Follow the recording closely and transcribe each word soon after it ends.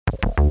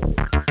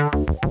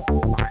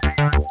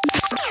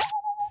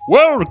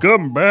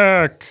Welcome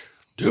back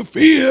to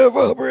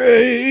Fever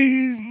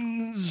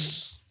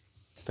Brains.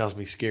 That was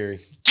me scary.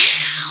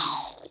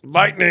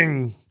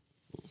 Lightning.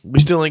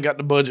 We still ain't got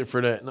the budget for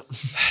that. No.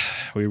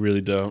 We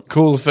really don't.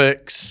 Cool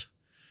effects.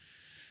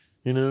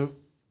 You know,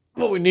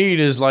 what we need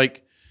is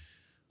like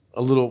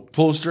a little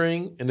pull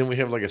string, and then we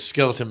have like a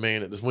skeleton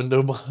man at this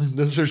window behind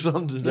us or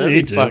something.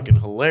 That'd be fucking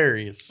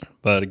hilarious.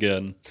 But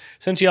again,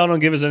 since y'all don't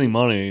give us any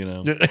money, you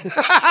know.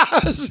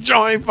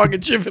 Y'all ain't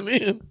fucking chipping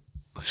in.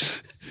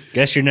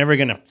 Guess you're never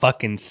gonna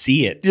fucking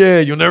see it. Yeah,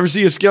 you'll never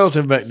see a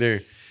skeleton back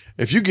there.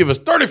 If you give us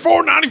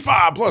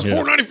 $34.95 plus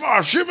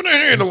 $4.95 shipping and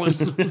handling,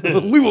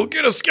 we will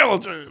get a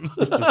skeleton.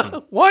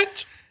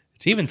 What?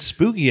 It's even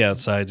spooky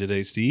outside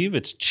today, Steve.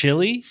 It's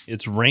chilly.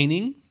 It's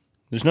raining.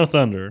 There's no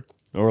thunder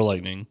or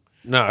lightning.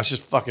 No, it's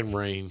just fucking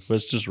rain. But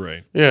it's just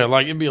rain. Yeah,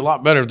 like it'd be a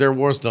lot better if there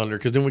was thunder,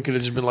 because then we could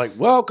have just been like,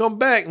 welcome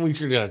back, and we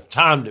should have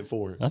timed it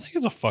for it. I think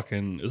it's a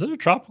fucking... Is it a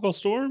tropical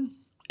storm?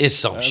 It's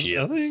some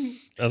shit.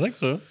 I think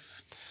so.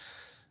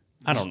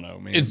 I don't know,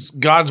 man. It's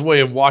God's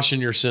way of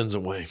washing your sins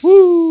away.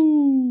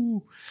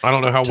 Woo! I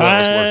don't know how well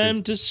it's working.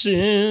 Time to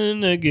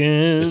sin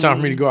again. It's time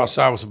for me to go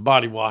outside with some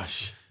body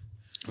wash.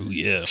 Oh,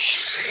 yeah.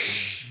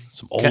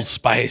 Some Old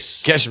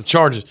Spice. Catch some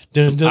charges.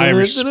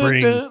 Irish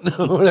Spring.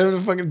 Whatever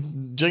the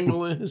fucking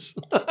jingle is.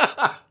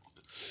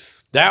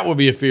 That would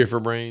be a fear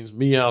for brains.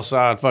 Me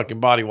outside fucking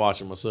body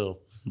washing myself.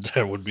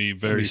 That would be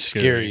very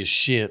scary as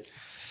shit.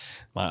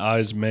 My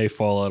eyes may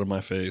fall out of my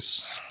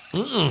face.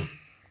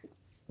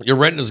 Your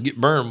retinas get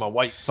burned by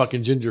white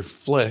fucking ginger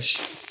flesh.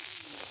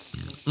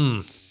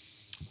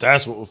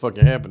 That's what will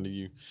fucking happen to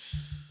you.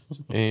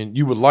 And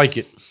you would like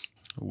it.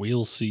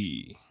 We'll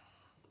see.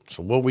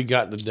 So what we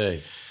got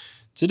today?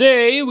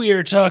 Today we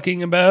are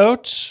talking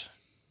about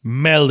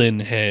melon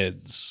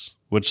heads,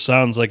 which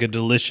sounds like a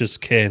delicious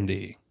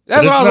candy.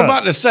 That's what I was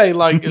about to say.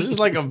 Like, is this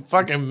like a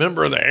fucking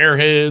member of the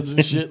Airheads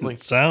and shit? Like,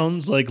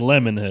 sounds like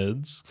lemon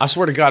heads. I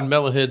swear to God,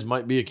 melon heads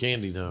might be a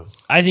candy though.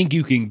 I think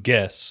you can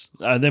guess.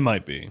 They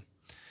might be.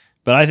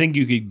 But I think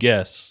you could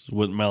guess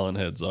what melon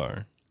heads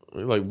are.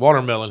 Like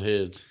watermelon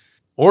heads.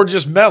 Or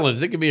just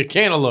melons. It could be a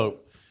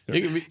cantaloupe.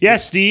 It could be,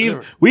 yes, Steve.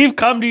 Whatever. We've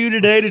come to you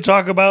today to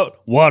talk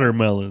about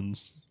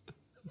watermelons.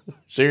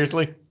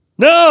 Seriously?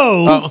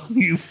 No!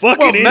 You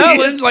fucking idiot.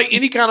 Melons, like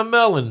any kind of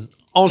melon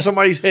on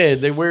somebody's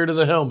head. They wear it as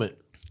a helmet.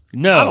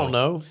 No. I don't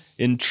know.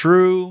 In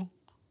true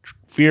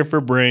Fear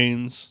for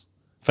Brains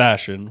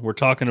fashion, we're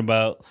talking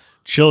about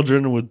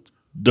children with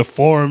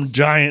deformed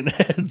giant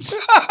heads.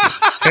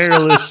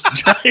 Hairless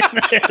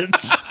giant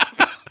heads.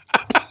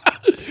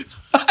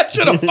 I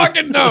should have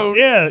fucking known.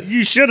 Yeah,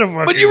 you should have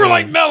fucking But you were known.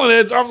 like melon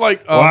heads. I'm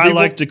like, I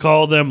like to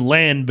call them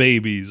land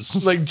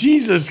babies. Like,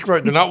 Jesus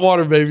Christ. They're not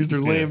water babies.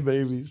 They're land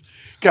babies.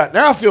 God,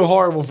 now I feel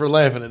horrible for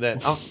laughing at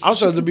that. I'm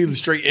supposed to be the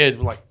straight edge.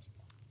 Like,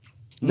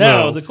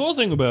 now, no. The cool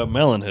thing about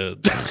melon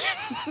heads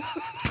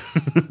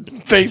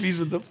babies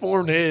with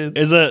deformed heads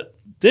is that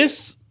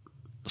this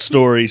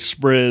story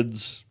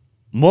spreads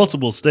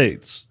multiple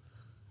states.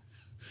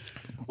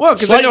 Well,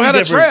 because they know how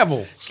to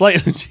travel.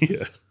 Slightly,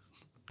 yeah.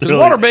 Because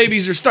water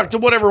babies are stuck to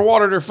whatever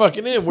water they're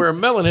fucking in, where a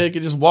melon head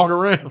can just walk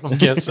around, I'm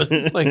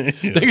guessing. Like,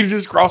 they can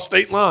just cross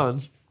state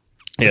lines.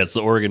 Yeah, it's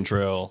the Oregon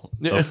Trail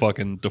of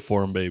fucking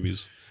deformed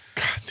babies.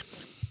 God.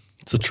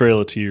 It's a trail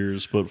of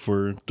tears, but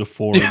for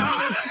deformed,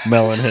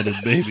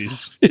 melon-headed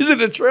babies. Is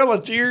it a trail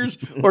of tears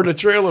or the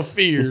trail of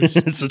fears?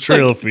 It's a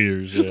trail of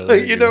fears, yeah.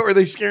 Like, you know, are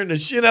they scaring the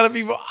shit out of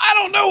people? I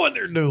don't know what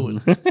they're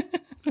doing.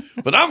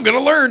 But I'm going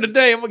to learn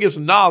today. I'm going to get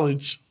some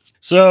knowledge.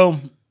 So,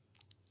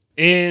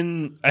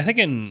 I think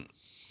in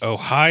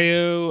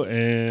Ohio,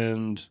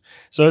 and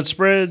so it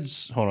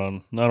spreads. Hold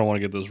on, I don't want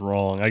to get this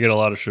wrong. I get a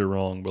lot of shit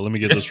wrong, but let me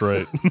get this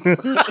right.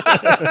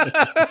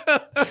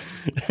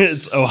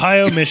 It's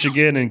Ohio,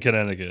 Michigan, and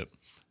Connecticut.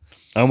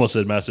 I almost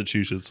said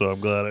Massachusetts, so I'm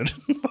glad I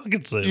didn't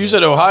fucking say that. You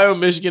said Ohio,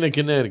 Michigan, and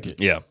Connecticut.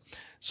 Yeah.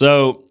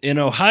 So in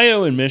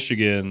Ohio and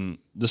Michigan,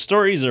 the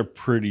stories are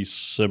pretty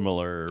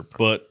similar,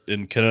 but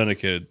in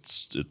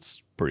Connecticut,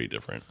 it's pretty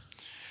different.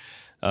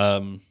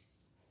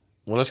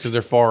 Well, that's because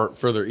they're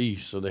further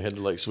east, so they had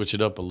to like switch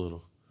it up a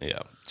little.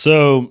 Yeah.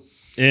 So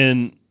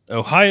in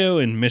Ohio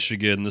and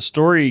Michigan, the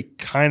story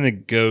kind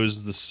of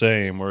goes the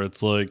same, where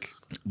it's like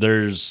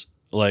there's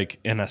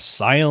like an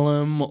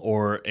asylum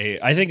or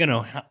I think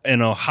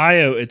in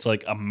Ohio, it's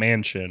like a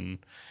mansion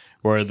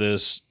where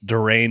this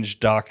deranged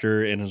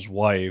doctor and his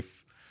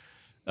wife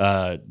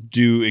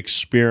do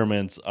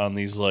experiments on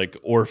these like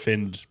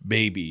orphaned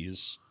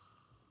babies.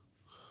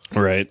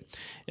 Right.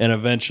 And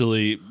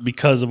eventually,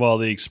 because of all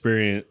the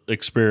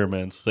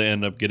experiments, they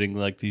end up getting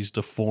like these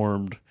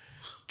deformed,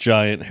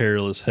 giant,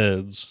 hairless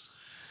heads.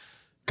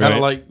 Kind of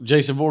like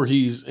Jason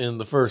Voorhees in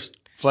the first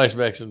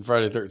flashbacks in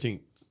Friday the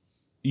 13th.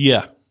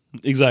 Yeah,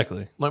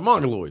 exactly. Like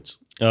mongoloids.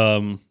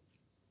 Kind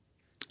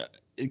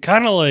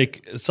of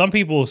like, some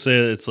people say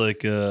it's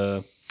like,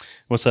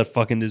 what's that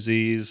fucking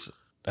disease?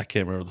 I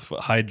can't remember.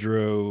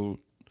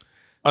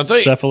 I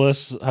think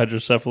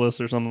hydrocephalus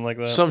or something like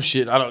that. some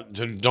shit. I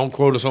don't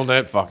quote us on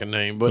that fucking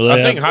name, but Well,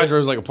 I think hydro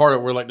is like a part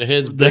of where like the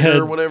head's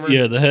bigger or whatever.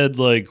 Yeah, the head,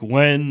 like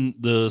when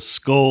the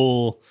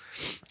skull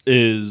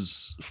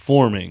is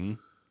forming,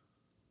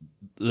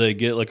 they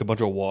get like a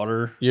bunch of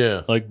water,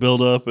 like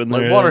build up in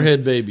their like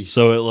waterhead babies.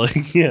 So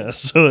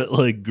it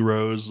like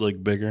grows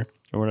like bigger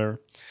or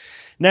whatever.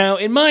 Now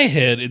in my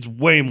head, it's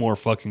way more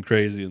fucking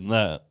crazy than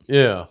that.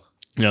 Yeah.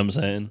 You know what I'm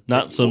saying?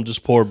 Not some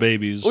just poor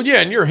babies. Well,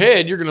 yeah, in your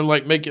head, you're gonna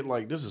like make it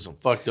like this is some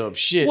fucked up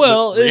shit.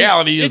 Well, but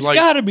reality is it's like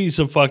got to be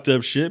some fucked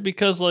up shit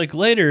because like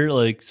later,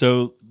 like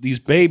so these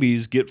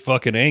babies get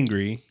fucking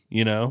angry.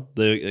 You know,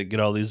 they get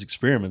all these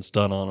experiments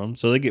done on them,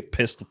 so they get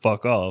pissed the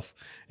fuck off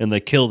and they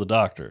kill the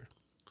doctor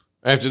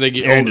after they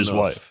get and old his enough.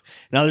 wife.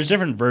 Now, there's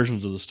different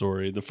versions of the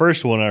story. The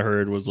first one I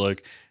heard was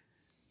like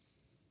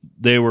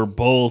they were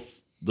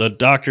both the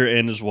doctor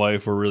and his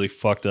wife were really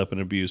fucked up and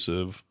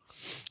abusive.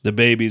 The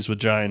babies with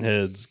giant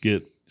heads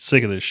get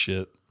sick of this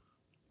shit.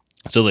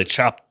 So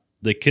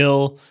they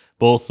kill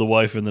both the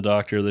wife and the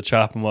doctor. They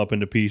chop them up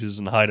into pieces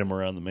and hide them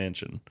around the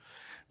mansion.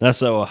 That's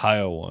the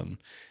Ohio one.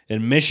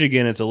 In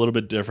Michigan, it's a little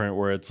bit different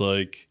where it's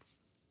like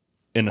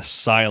an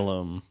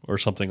asylum or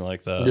something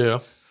like that. Yeah.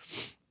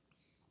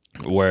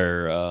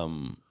 Where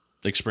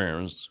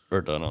experiments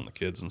are done on the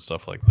kids and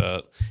stuff like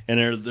that.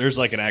 And there's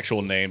like an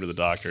actual name to the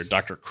doctor,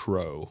 Dr.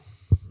 Crow.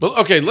 But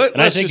okay,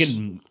 let's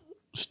just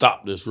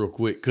stop this real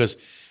quick because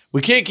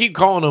we can't keep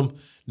calling them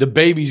the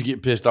babies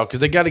get pissed off because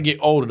they got to get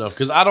old enough.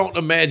 Because I don't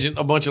imagine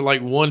a bunch of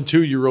like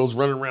 1-2-year-olds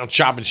running around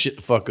chopping shit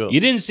the fuck up. You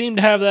didn't seem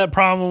to have that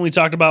problem when we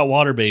talked about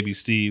water babies,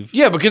 Steve.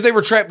 Yeah, because they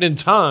were trapped in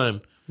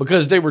time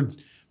because they were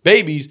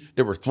babies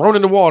that were thrown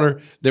in the water.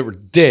 They were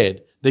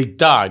dead. They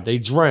died. They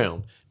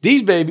drowned.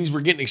 These babies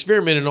were getting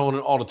experimented on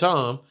all the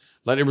time,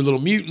 like they were little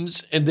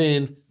mutants, and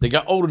then they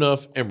got old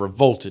enough and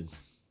revolted.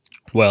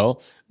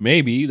 Well,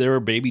 maybe they were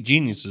baby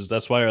geniuses.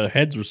 That's why our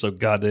heads were so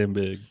goddamn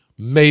big.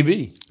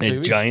 Maybe.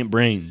 And giant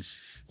brains.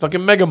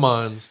 Fucking mega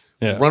minds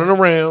running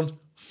around,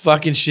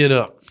 fucking shit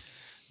up.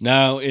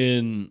 Now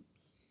in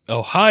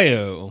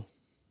Ohio,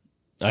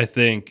 I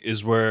think,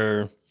 is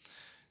where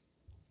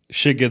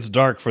shit gets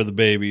dark for the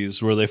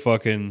babies, where they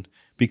fucking,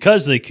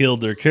 because they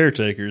killed their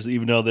caretakers,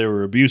 even though they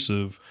were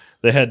abusive,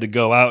 they had to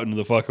go out into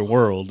the fucking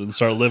world and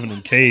start living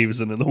in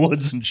caves and in the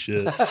woods and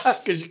shit.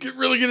 Because you could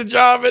really get a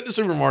job at the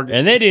supermarket.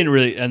 And they didn't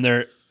really, and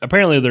they're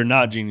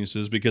not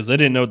geniuses because they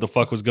didn't know what the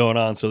fuck was going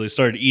on, so they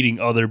started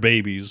eating other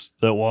babies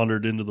that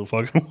wandered into the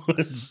fucking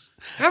woods.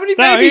 How many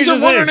babies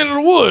are wandering into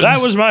the woods?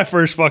 That was my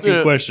first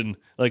fucking question.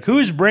 Like,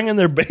 who's bringing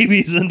their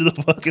babies into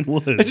the fucking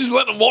woods? They just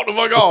letting them walk the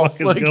fuck off.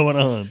 What is going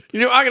on?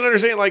 You know, I can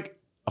understand like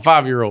a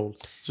 5-year-old.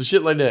 So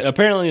shit like that.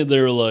 Apparently,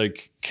 they're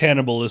like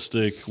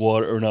cannibalistic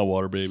not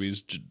water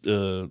babies,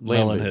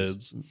 melon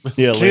heads.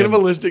 Yeah,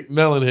 cannibalistic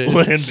melon heads.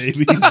 Land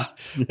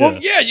babies. Well,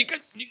 yeah,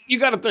 you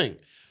got to think.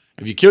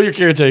 If you kill your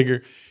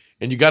caretaker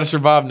and you got to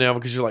survive now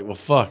because you're like, well,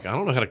 fuck, I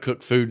don't know how to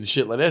cook food and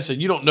shit like that. So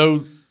you don't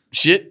know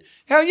shit.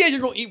 Hell yeah,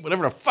 you're going to eat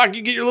whatever the fuck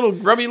you get your little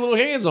grubby little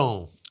hands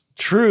on.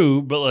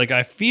 True, but like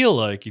I feel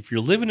like if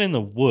you're living in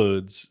the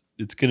woods,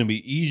 it's going to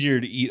be easier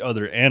to eat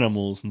other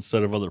animals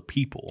instead of other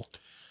people.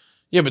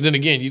 Yeah, but then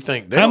again, you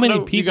think how many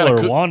people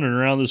are wandering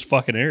around this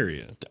fucking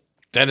area?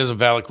 That is a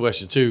valid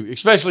question too,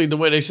 especially the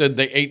way they said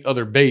they ate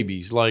other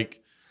babies. Like,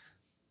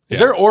 is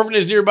there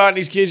orphanages nearby and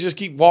these kids just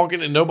keep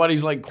walking and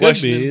nobody's like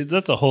questioning? Could be.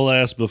 That's a whole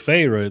ass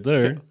buffet right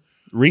there,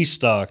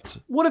 restocked.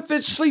 What if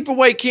it's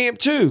sleepaway camp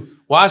too?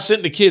 Well, I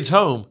sent the kids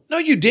home. No,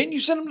 you didn't. You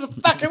sent them to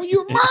the fuck.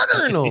 You were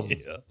murdering them.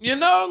 Yeah. You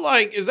know,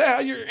 like, is that how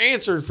you're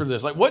answered for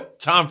this? Like, what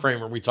time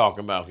frame are we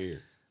talking about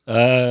here?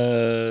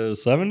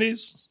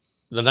 70s.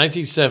 The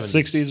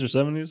 1970s. 60s or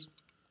 70s?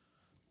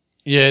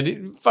 Yeah,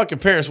 the fucking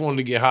parents wanted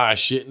to get high as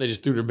shit and they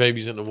just threw their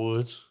babies in the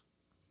woods.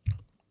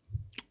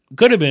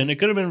 Could have been. It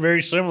could have been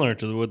very similar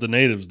to what the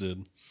natives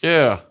did.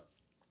 Yeah.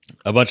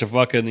 A bunch of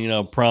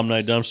fucking, prom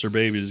night dumpster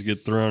babies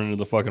get thrown into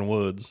the fucking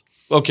woods.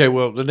 Okay,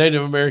 well, the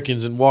Native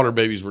Americans and water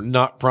babies were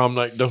not prom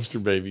night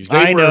dumpster babies.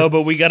 I know,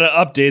 but we got to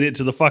update it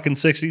to the fucking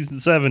 60s and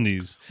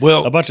 70s.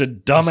 Well, a bunch of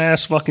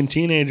dumbass fucking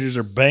teenagers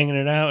are banging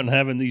it out and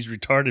having these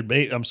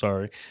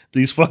retarded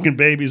these fucking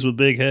babies with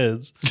big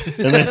heads,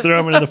 and they throw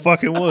them into the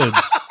fucking woods.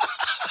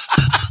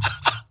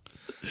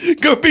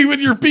 Go be with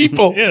your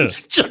people. Yeah.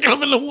 Chucking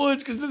them in the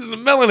woods because this is a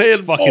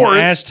melonhead fucking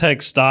forest.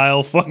 Aztec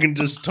style fucking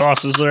just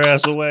tosses their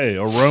ass away.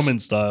 Or Roman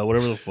style,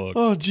 whatever the fuck.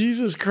 Oh,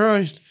 Jesus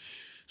Christ.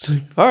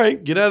 All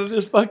right, get out of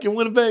this fucking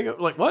Winnebago.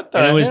 Like, what the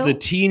hell? And it was the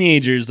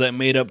teenagers that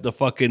made up the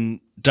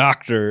fucking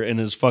doctor and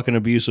his fucking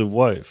abusive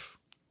wife.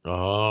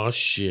 Oh,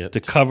 shit. To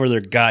cover their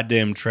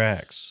goddamn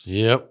tracks.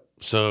 Yep.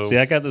 So, see,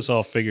 I got this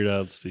all figured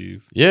out,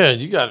 Steve. Yeah,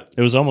 you got it.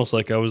 It was almost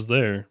like I was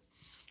there.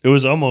 It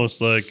was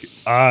almost like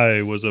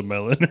I was a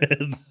melon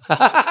head.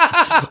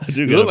 I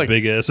do got a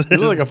big ass head. You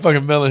look like a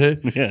fucking melon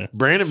head. Yeah.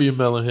 Brandon be a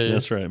melon head.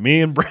 That's right. Me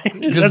and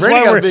Brandon. That's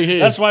Brandon got a big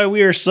head. That's why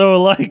we are so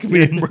alike,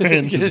 me and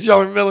Brandon.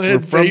 Y'all are melon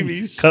head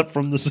babies. Cut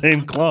from the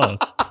same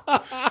cloth.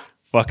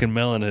 Fucking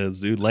melon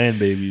heads, dude. Land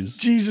babies.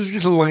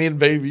 Jesus, land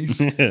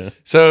babies. Yeah.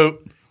 So,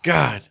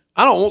 God,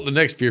 I don't want the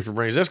next Fear for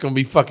Brains. That's going to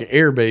be fucking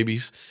air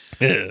babies.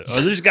 Yeah.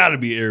 Oh, there's got to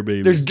be air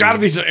babies. There's got to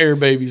be some air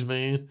babies,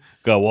 man.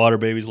 Got water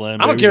babies, land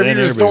babies. I don't care if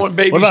you're just throwing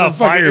babies. What about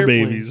from fucking fire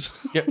airplanes.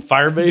 babies? Yeah,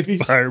 fire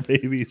babies. Fire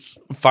babies.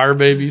 Fire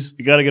babies.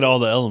 You got to get all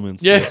the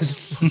elements. Yeah.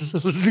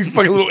 These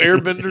fucking little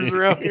airbenders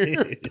around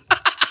here.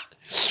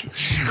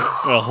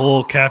 A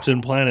whole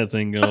Captain Planet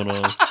thing going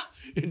on.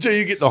 Until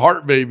you get the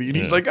heart baby. And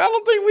he's like, I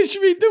don't think we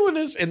should be doing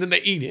this. And then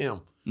they eat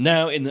him.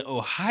 Now, in the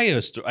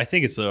Ohio story, I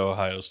think it's the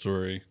Ohio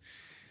story,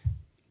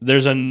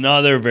 there's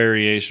another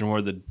variation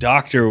where the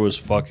doctor was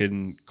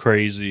fucking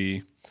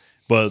crazy,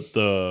 but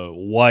the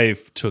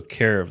wife took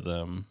care of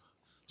them.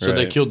 So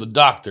they killed the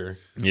doctor.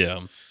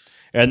 Yeah.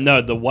 And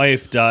no, the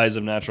wife dies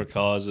of natural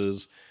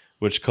causes,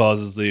 which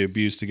causes the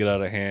abuse to get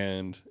out of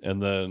hand.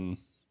 And then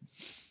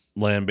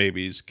land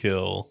babies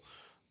kill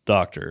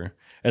doctor.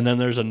 And then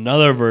there's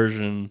another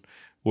version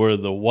where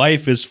the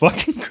wife is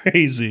fucking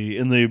crazy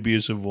in the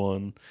abusive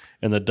one.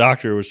 And the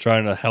doctor was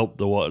trying to help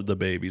the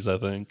babies, I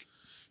think.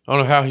 I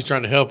don't know how he's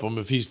trying to help them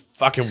if he's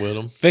fucking with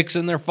them.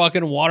 Fixing their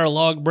fucking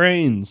waterlogged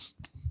brains.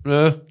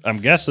 I'm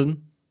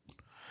guessing.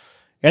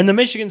 And the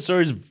Michigan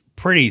story is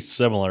pretty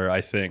similar,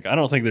 I think. I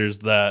don't think there's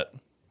that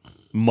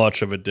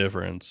much of a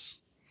difference.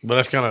 But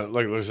that's kind of,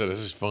 like I said, this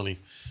is funny.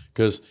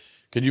 Because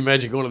could you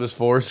imagine going to this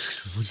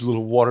forest with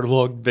little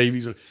waterlogged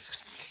babies?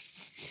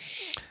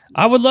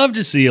 I would love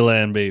to see a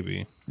land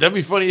baby. That'd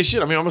be funny as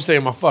shit. I mean, I'm going to stay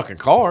in my fucking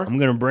car. I'm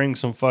going to bring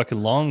some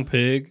fucking long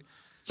pig.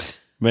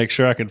 Make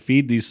sure I can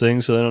feed these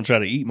things so they don't try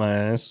to eat my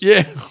ass.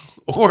 Yeah.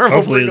 Or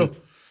hopefully,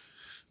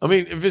 I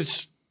mean, if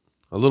it's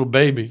a little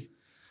baby,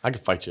 I can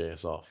fight your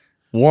ass off.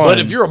 One, but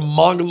if you're a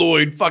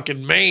mongoloid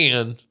fucking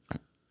man,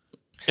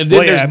 and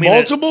then there's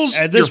multiples,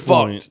 at this you're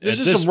point, fucked. This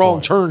is some wrong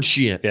turn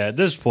shit. Yeah, at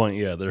this point,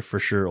 yeah, they're for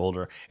sure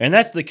older. And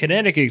that's the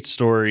Connecticut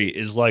story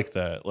is like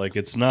that. Like,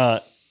 it's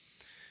not,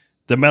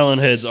 the Melon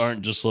heads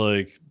aren't just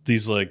like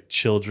these like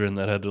children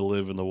that had to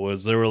live in the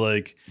woods. They were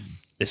like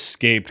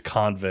escaped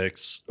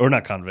convicts, or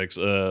not convicts,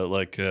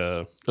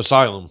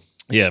 asylum.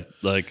 Yeah,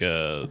 like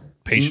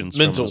patients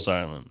from an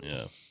asylum.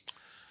 Yeah,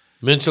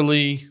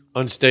 mentally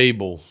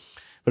unstable.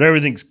 But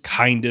everything's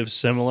kind of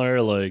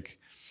similar. Like,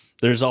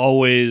 there's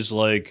always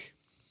like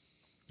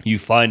you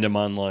find them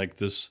on like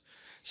this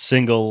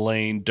single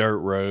lane dirt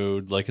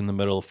road, like in the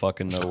middle of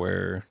fucking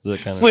nowhere. That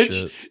kind of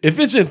shit. If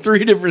it's in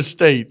 3 different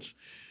states,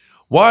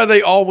 why are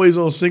they always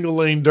on single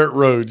lane dirt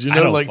roads? You know,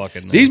 I don't like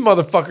fucking know. These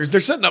motherfuckers,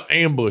 they're setting up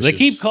ambushes. They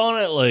keep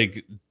calling it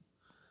like,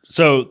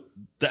 so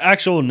the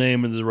actual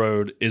name of the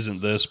road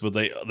isn't this, but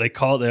they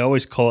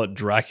always call it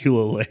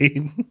Dracula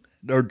Lane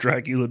or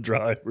Dracula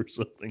Drive or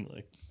something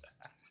like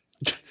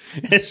that.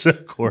 It's so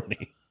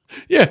corny.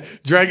 Yeah,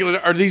 Dracula.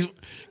 Are these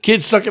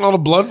kids sucking all the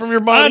blood from your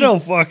body? I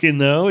don't fucking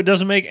know. It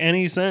doesn't make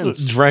any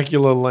sense.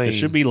 Dracula Lane. It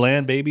should be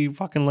Land Baby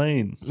fucking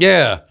Lane.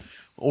 Yeah,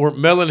 or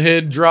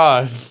Melonhead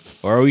Drive.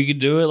 Or we could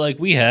do it like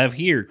we have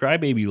here,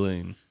 Crybaby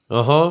Lane.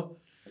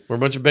 Where a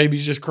bunch of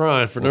babies just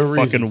crying for no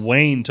reason. Fucking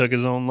Wayne took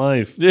his own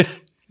life. Yeah,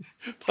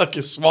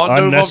 fucking swan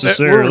dove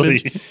unnecessarily.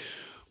 Off that orphanage.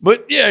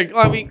 But yeah,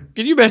 I mean,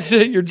 can you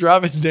imagine you're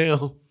driving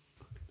down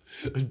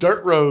a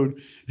dirt road,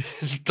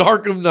 it's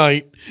dark of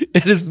night,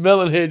 and this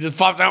melon head just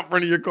pops out in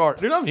front of your car?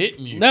 Dude, I'm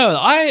hitting you. No,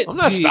 I'm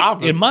not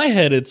stopping. In my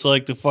head, it's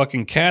like the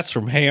fucking cats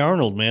from Hey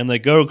Arnold, man. They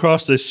go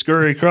across, they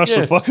scurry across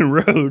the fucking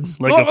road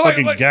like a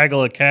fucking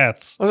gaggle of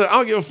cats. I was like, I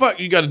don't give a fuck.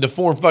 You got a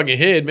deformed fucking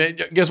head, man.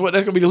 Guess what?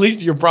 That's gonna be the least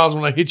of your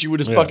problems when I hit you with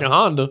this fucking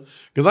Honda,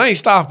 because I ain't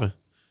stopping.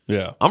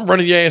 Yeah, I'm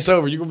running your ass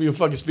over. You're gonna be a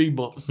fucking speed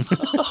bump.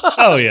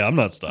 Oh yeah, I'm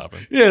not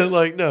stopping. Yeah,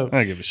 like no, I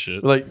don't give a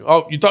shit. Like,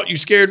 oh, you thought you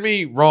scared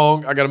me?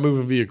 Wrong. I got a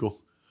moving vehicle.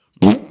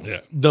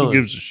 Yeah, done. Who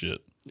gives a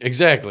shit?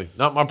 Exactly.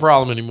 Not my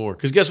problem anymore.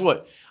 Because guess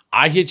what?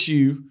 I hit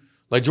you,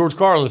 like George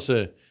Carlin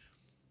said,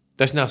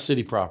 that's now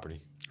city property.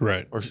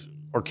 Right.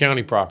 Or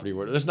county property.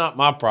 That's not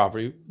my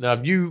property. Now,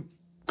 if you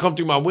come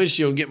through my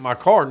windshield and get in my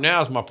car, now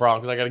it's my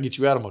problem because I got to get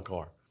you out of my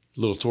car.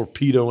 Little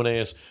torpedoing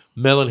ass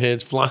melon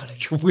heads flying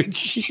at your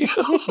windshield.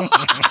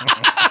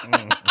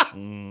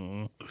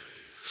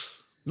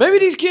 Maybe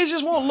these kids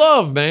just want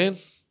love, man.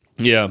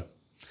 Yeah.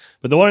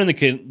 But the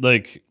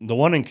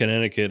one in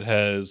Connecticut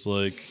has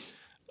like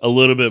a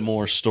little bit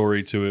more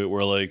story to it,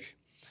 where like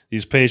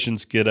these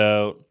patients get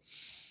out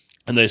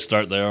and they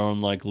start their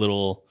own like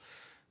little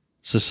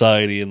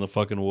society in the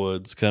fucking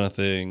woods kind of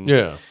thing.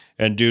 Yeah.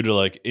 And due to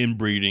like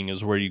inbreeding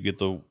is where you get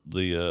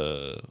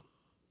the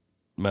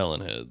melon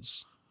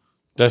heads.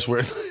 That's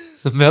where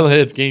the melon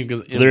heads came,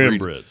 because they're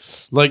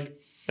inbreds. Like,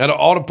 out of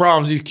all the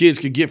problems these kids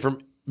could get from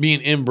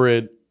being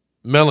inbred,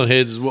 melon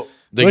heads is what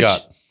they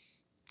got.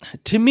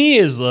 To me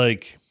is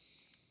like,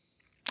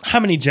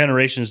 how many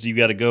generations do you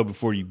got to go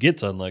before you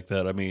get something like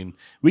that? I mean,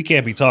 we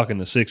can't be talking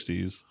the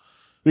 60s.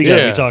 We got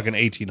to be talking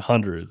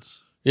 1800s.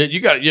 Yeah, you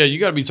got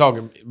to be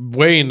talking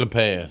way in the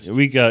past.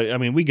 We got to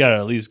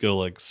at least go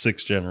like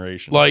 6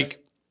 generations.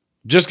 Like,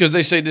 just because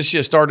they say this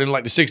shit started in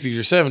like the 60s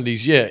or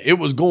 70s, yeah, it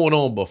was going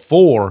on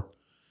before,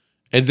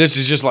 and this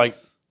is just like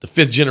the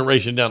 5th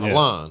generation down the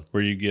line.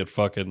 Where you get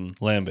fucking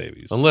land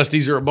babies. Unless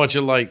these are a bunch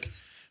of like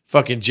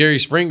fucking Jerry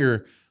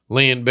Springer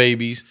land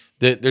babies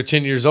that they're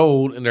 10 years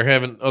old and they're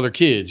having other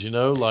kids,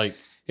 like.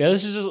 Yeah,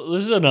 this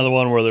is another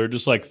one where they're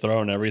just like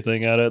throwing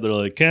everything at it. They're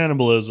like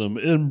cannibalism,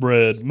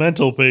 inbred,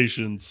 mental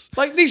patients.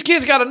 Like these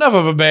kids got enough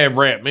of a bad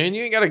rap, man.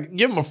 You ain't got to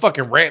give them a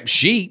fucking rap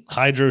sheet.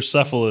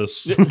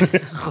 Hydrocephalus.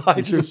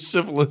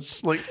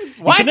 Hydrocephalus. Like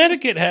what?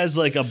 Connecticut has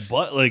like a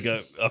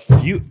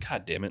few.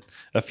 God damn it,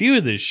 a few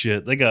of this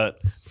shit. They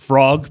got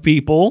frog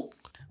people,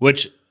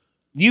 which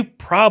you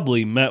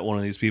probably met one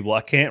of these people.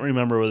 I can't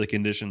remember what the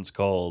condition's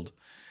called.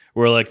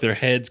 Where like their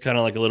head's kind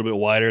of like a little bit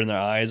wider and their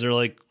eyes are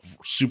like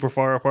super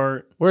far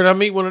apart. Where did I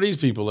meet one of these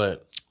people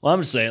at? Well, I'm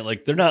just saying,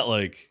 like, they're not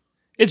like,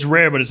 it's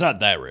rare, but it's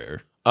not that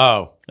rare.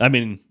 Oh. I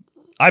mean,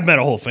 I've met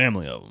a whole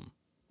family of them.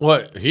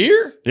 What,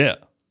 here? Yeah.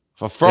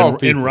 For frog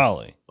people? In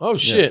Raleigh. Oh,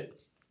 shit.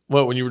 Yeah.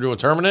 What, when you were doing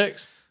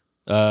Terminex?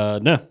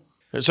 No.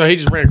 So he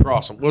just ran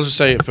across them. We'll just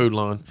say at Food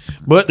Line.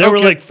 But they were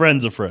like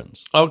friends of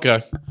friends.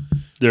 Okay.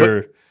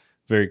 They're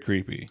very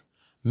creepy.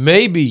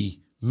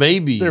 Maybe.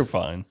 They're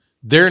fine.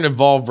 They're an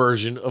evolved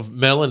version of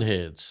melon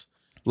heads.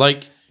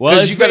 Like,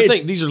 because you got to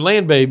think, these are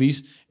land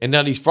babies, and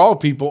now these frog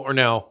people are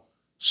now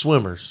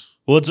swimmers.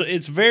 Well,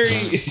 it's very,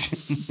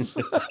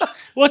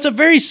 well, it's a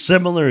very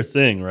similar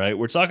thing, right?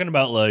 We're talking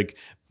about like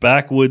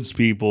backwoods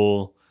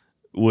people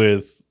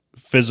with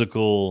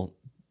physical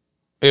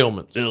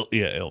ailments.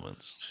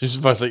 Ailments. She's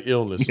about to say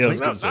illness. Yeah, I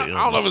was going to say illness.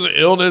 I don't know if it's an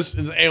illness,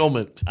 it's an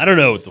ailment. I don't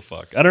know what the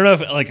fuck. I don't know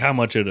if like how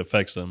much it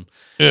affects them.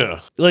 Yeah.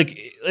 Like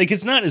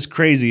it's not as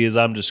crazy as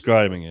I'm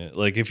describing it.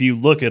 Like if you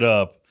look it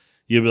up,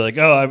 you'll be like,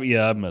 oh,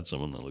 I've met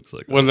someone that looks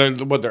like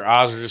that. Well, their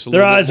eyes are just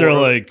their eyes are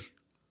like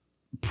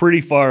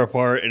pretty far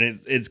apart, and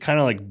it's kind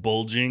of like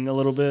bulging a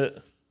little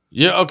bit.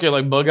 Yeah, okay,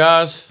 like bug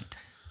eyes.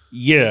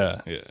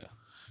 Yeah.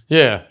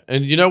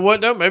 And you know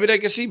what? No, maybe they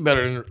can see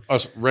better than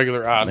us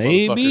regular eyed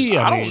motherfuckers.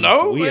 I don't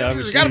know.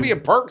 There's got to be a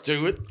perk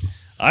to it.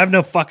 I have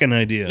no fucking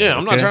idea. Yeah,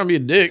 I'm not trying to be a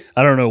dick.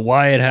 I don't know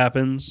why it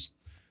happens.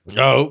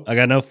 No, I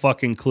got no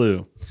fucking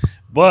clue.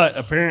 But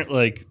apparently,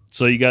 like,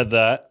 so you got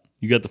that.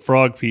 You got the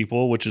frog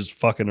people, which is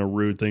fucking a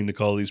rude thing to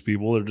call these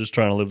people. They're just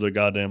trying to live their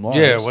goddamn lives.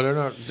 Yeah, well, they're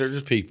not. They're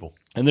just people.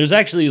 And there's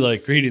actually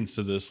like credence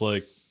to this.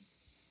 Like,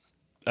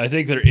 I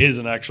think there is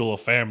an actual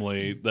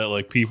family that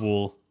like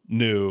people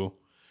knew,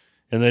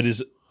 and they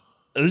just.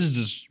 This is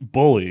just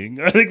bullying.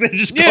 I think they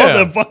just call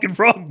them fucking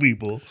frog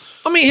people.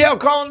 I mean, hell,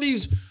 calling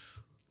these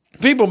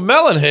people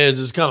melon heads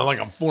is kind of like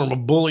a form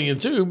of bullying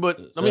too. But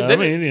I mean, they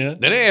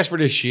didn't ask for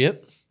this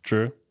shit.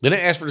 True. They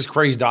didn't ask for this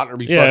crazy doctor to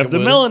be fucking if the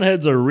melon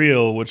heads are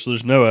real, which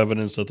there's no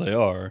evidence that they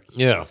are.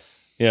 Yeah,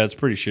 it's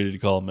pretty shitty to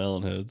call them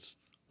melon heads.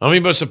 I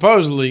mean, but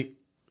supposedly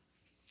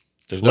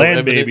there's no land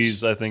evidence.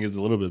 Babies, I think, is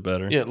a little bit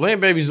better. Yeah,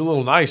 land babies a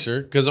little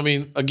nicer because I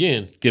mean,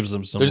 again, gives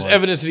them some. There's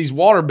evidence of these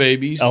water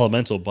babies,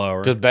 elemental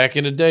power. Because back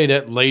in the day,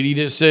 that lady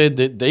that said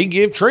that they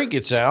give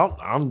trinkets out,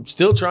 I'm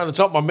still trying to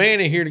talk my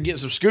man in here to get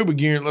some scuba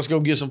gear and let's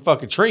go get some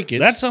fucking trinkets.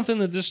 That's something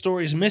that this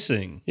story is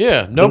missing.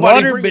 Yeah,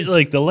 nobody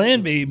like the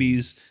land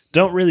babies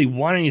don't really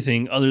want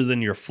anything other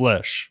than your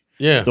flesh.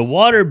 Yeah, the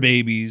water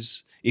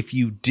babies, if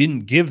you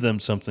didn't give them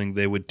something,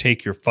 they would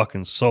take your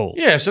fucking soul.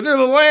 Yeah, so they're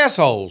little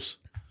assholes.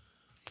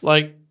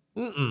 Like.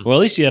 Well,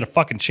 at least you had a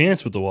fucking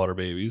chance with the water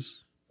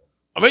babies.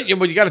 I mean,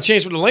 but you got a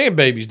chance with the land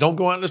babies. Don't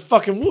go out in this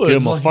fucking woods.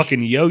 Give them a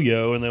fucking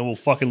yo-yo, and then we'll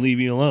fucking leave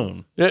you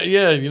alone.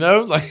 Yeah, you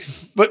know? Like,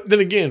 but then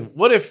again,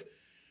 what if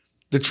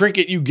the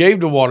trinket you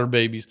gave to water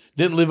babies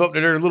didn't live up to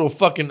their little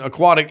fucking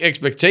aquatic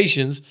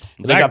expectations,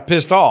 and they got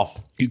pissed off?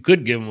 You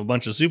could give them a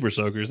bunch of super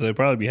soakers. They'd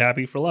probably be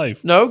happy for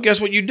life. No,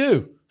 guess what you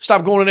do?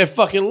 Stop going to that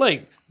fucking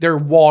lake. They're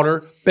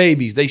water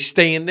babies. They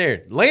stay in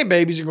there. Land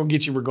babies are going to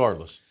get you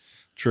regardless.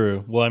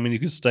 True. Well, I mean, you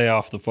could stay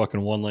off the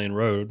fucking one-lane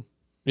road.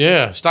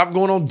 Yeah. Stop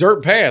going on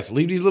dirt paths.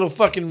 Leave these little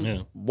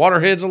fucking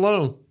waterheads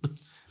alone.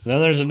 Now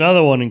there's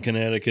another one in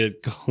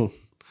Connecticut called...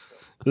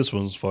 This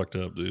one's fucked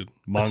up, dude.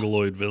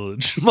 Mongoloid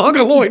Village.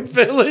 Mongoloid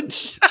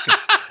Village.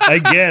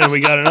 Again,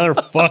 we got another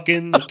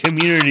fucking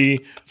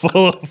community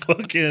full of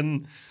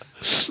fucking...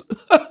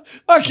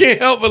 I can't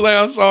help but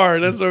laugh. I'm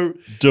sorry. That's so...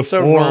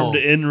 Deformed,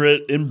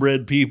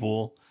 inbred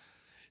people.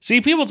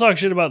 See, people talk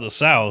shit about the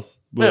South,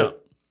 but... Yeah.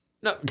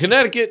 No,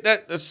 Connecticut,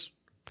 that's...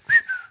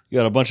 You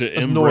got a bunch of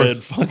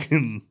inbred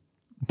fucking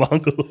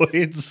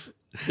mongoloids.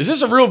 Is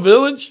this a real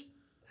village?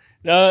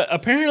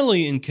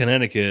 Apparently in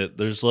Connecticut,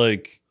 there's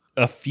like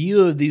a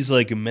few of these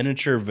like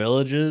miniature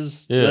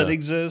villages that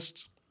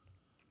exist.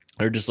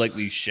 They're just like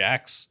these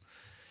shacks.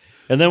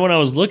 And then when I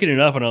was looking it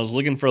up and I was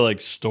looking for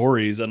like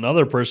stories,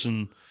 another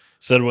person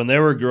said when they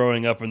were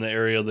growing up in the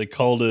area, they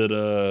called it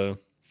the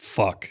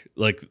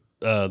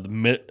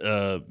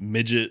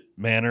midget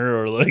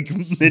manor or like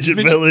midget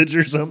village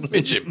or something.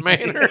 Midget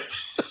manor.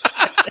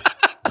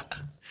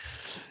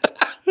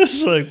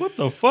 It's like, what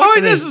the fuck? I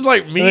mean, this is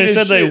like mean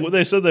as shit.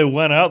 They said they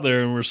went out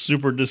there and were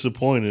super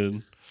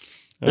disappointed.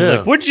 I was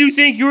like, what did you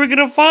think you were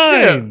gonna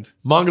find? Yeah.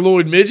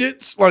 Mongoloid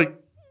midgets, like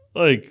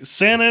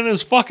Santa and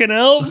his fucking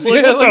elves.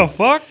 Like, what the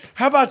fuck?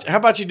 How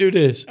about you do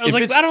this? I was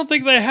like, I don't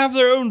think they have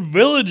their own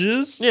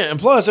villages. Yeah, and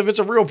plus, if it's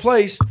a real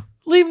place,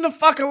 leave them the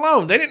fuck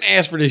alone. They didn't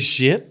ask for this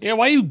shit. Yeah,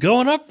 why are you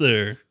going up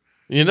there?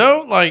 You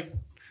know, like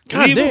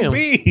God damn.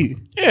 Be.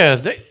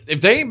 Yeah,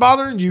 if they ain't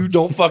bothering you,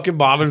 don't fucking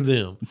bother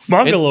them.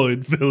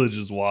 Mongoloid village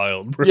is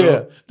wild, bro.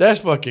 Yeah,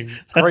 that's fucking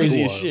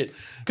crazy as wild. shit.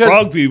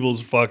 Frog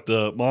people's fucked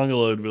up.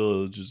 Mongoloid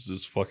village is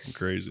just fucking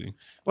crazy.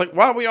 Like,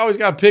 why we always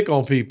got to pick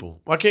on people?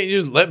 Why can't you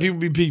just let people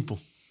be people?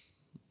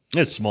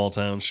 It's small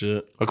town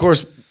shit. Of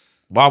course,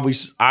 while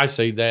I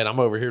say that, I'm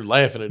over here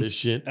laughing at this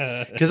shit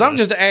because I'm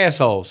just an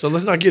asshole. So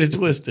let's not get it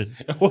twisted.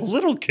 Well,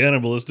 little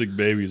cannibalistic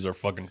babies are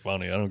fucking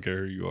funny. I don't care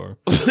who you are.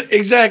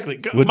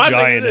 Exactly. With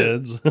giant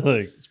heads.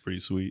 Like, it's pretty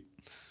sweet.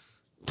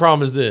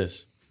 Problem is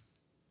this.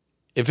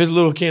 If it's a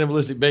little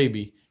cannibalistic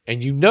baby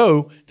and you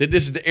know that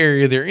this is the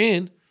area they're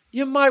in,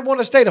 you might want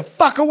to stay the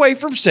fuck away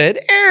from said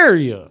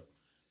area.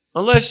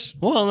 Unless you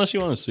want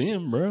to see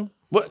him, bro.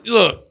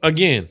 Look,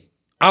 again,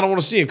 I don't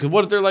want to see him because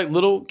what if they're like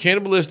little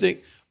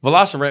cannibalistic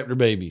velociraptor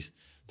babies?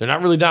 They're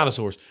not really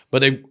dinosaurs, but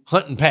they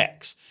hunt in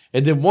packs.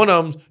 And then one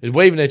of them is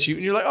waving at you,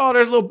 and you're like, oh,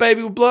 there's a little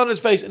baby with blood on his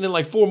face. And then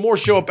like 4 more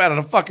show up out of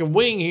the fucking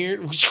wing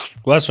here.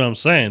 Well, that's what I'm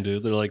saying,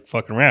 dude. They're like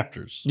fucking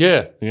raptors.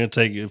 Yeah. You're going to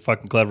take a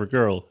fucking clever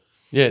girl.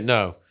 Yeah,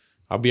 no.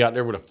 I'll be out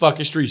there with a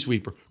fucking street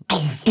sweeper.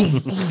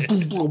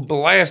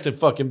 Blasting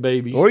fucking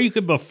babies. Or you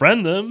could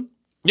befriend them.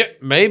 Yeah,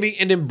 maybe.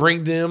 And then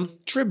bring them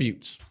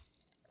tributes.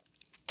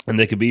 And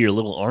they could be your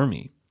little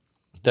army.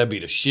 That'd be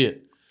the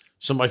shit.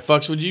 Somebody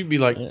fucks with you, be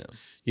like,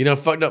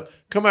 fucked up.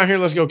 Come out here,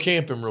 let's go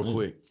camping real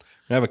quick.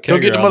 Have a go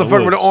get the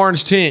motherfucker with the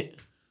orange tent.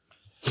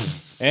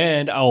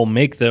 And I'll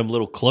make them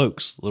little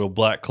cloaks, little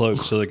black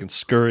cloaks, so they can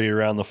scurry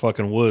around the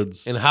fucking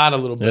woods. And hide a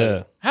little bit.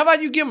 Yeah. How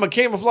about you give them a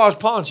camouflage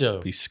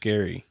poncho? Be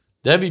scary.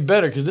 That'd be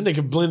better, because then they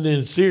could blend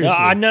in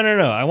seriously.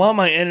 No. I want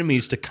my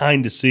enemies to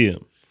kind of see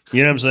them.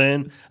 You know what I'm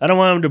saying? I don't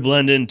want them to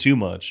blend in too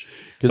much.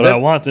 But I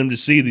want them to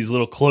see these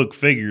little cloak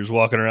figures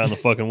walking around the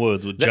fucking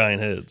woods with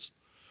giant heads.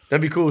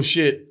 That'd be cool as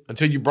shit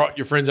until you brought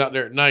your friends out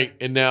there at night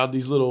and now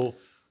these little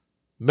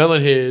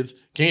melon heads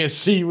can't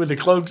see with the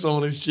cloaks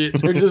on and shit.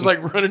 They're just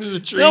like running in the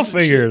trees. They'll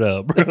figure it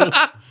out, bro.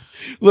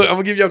 Look, I'm going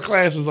to give y'all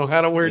classes on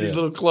how to wear these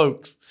little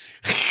cloaks.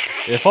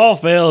 If all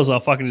fails, I'll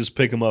fucking just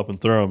pick them up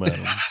and throw them at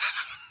them.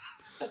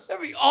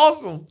 That'd be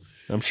awesome.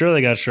 I'm sure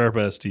they got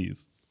sharp-ass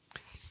teeth.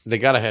 They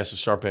got to have some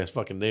sharp-ass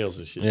fucking nails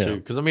and shit, too.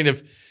 Because, I mean,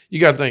 if you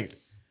got to think,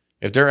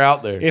 if they're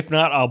out there. If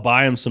not, I'll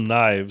buy them some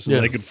knives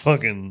and they could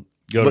fucking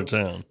go to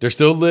town. They're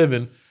still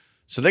living.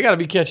 So they got to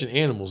be catching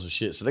animals and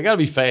shit. So they got to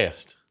be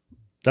fast.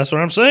 That's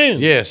what I'm saying.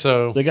 Yeah,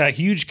 so. They got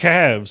huge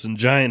calves and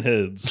giant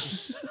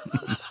heads.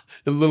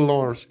 And little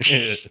arms.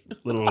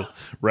 Little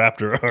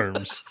raptor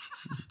arms.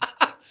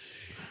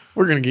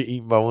 We're going to get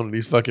eaten by one of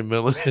these fucking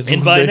melon heads.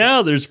 And by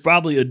now, there's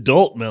probably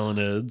adult melon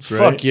heads, right?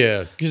 Fuck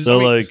yeah. So,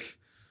 like,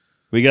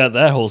 we got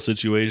that whole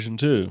situation,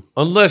 too.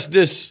 Unless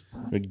this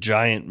like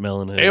giant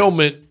melon heads.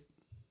 Ailment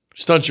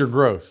stunts your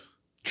growth.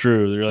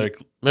 True. They're like...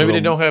 Maybe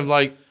they don't have,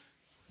 like,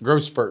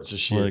 growth spurts and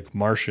shit. Like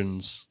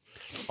Martians.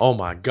 Oh,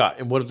 my God.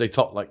 And what if they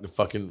talk like the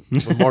fucking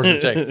from Martian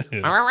Tech?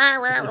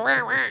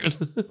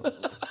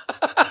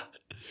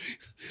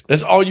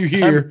 That's all you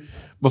hear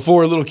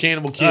before a little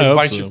cannibal kid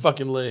bites your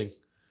fucking leg.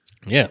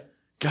 Yeah.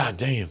 God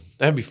damn.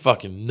 That'd be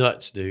fucking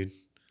nuts, dude.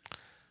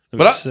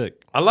 That'd be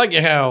sick. I like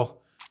it how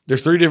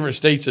there's 3 different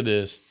states of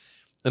this,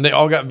 and they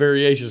all got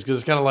variations because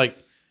it's kind of like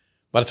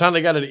by the time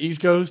they got to the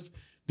East Coast,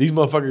 these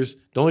motherfuckers,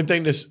 the only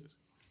thing that's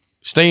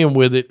staying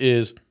with it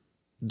is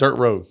dirt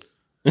road.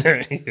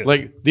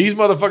 Like, these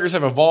motherfuckers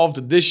have evolved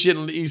to this shit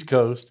on the East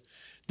Coast.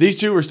 These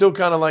two are still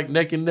kind of like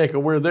neck and neck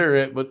of where they're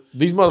at, but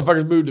these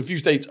motherfuckers moved a few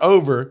states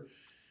over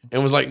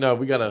and was like, no,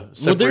 we got to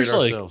separate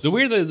ourselves. Like, the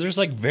weird thing is there's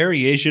like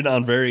variation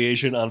on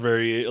variation on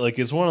variation. Like,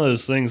 it's one of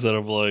those things that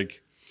have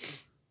like...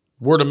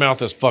 Word of mouth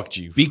has fucked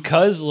you.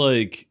 Because,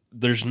 like,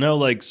 there's no,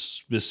 like,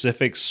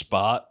 specific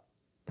spot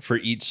for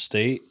each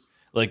state.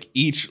 Like,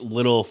 each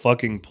little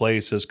fucking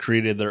place has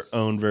created their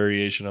own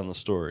variation on the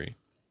story.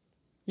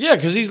 Yeah,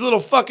 because these little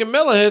fucking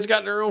melonheads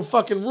got their own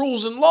fucking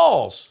rules and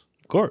laws.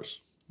 Of course.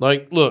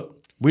 Like,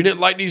 look, we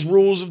didn't like these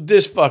rules of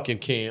this fucking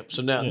camp,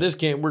 so now in this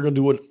camp, we're going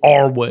to do it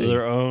our way.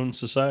 Their own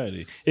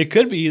society. It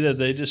could be that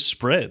they just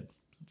spread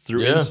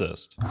through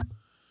incest.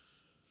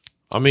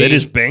 I mean, they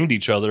just banged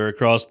each other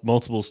across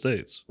multiple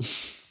states.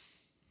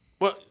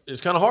 Well,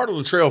 it's kind of hard on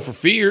the trail for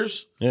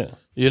fears. Yeah.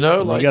 You know?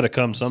 Well, like, you got to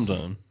come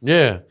sometime.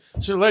 Yeah.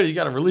 Sooner or later, you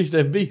got to release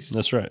that beast.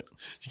 That's right.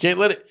 You can't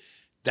let it.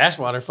 That's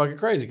why they're fucking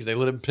crazy, because they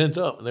let it pent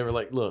up. And they were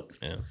like, look,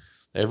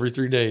 every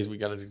 3 days, we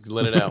got to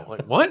let it out.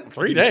 Like, what?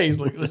 3 days?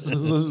 Like,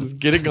 let's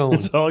get it going.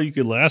 That's all you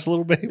could last,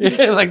 little baby?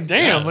 Yeah, like,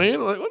 damn,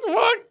 man. Like, what the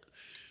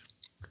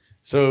fuck?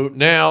 So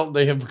now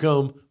they have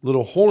become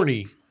little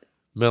horny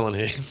melon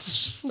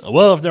heads.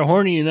 Well, if they're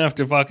horny enough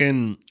to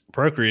fucking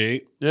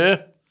procreate.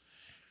 Yeah.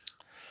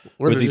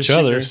 Or with each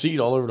other. Their seed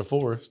all over the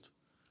forest.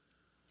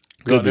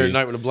 Go out there at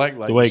night with a black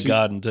light. The way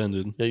God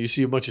intended. Yeah, you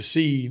see a bunch of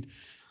seed.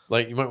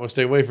 Like, you might want to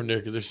stay away from there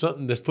because there's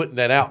something that's putting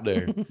that out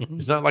there.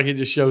 It's not like it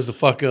just shows the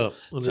fuck up.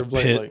 It's a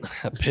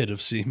pit of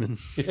semen.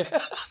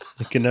 Yeah.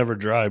 It can never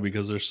dry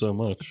because there's so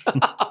much.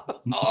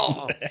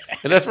 Oh,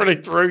 and that's where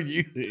they throw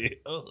you.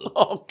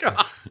 Oh,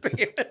 God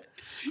damn it.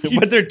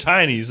 But they're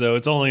tiny, so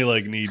it's only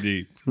like knee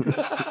deep.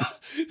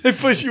 They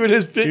push you in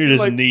his pit. You're just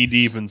like, knee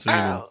deep in semen.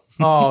 ow.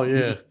 Oh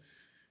yeah.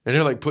 And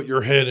they're like, put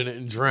your head in it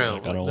and drown.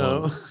 Like, I don't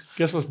no. want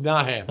Guess what's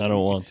not happening? I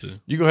don't want to.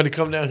 You're going to have to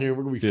come down here.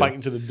 We're going to be fighting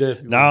to the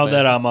death. Now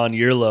that I'm on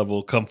your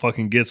level, come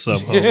fucking get some,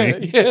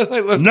 homie. Yeah,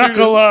 like, let's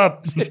Knuckle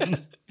up.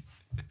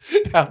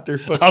 out there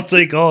fucking I'll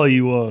take all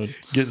you want.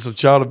 getting some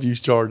child abuse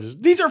charges.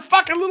 These are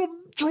fucking little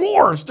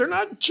dwarfs. They're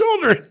not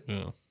children.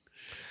 Yeah.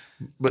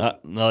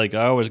 But I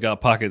always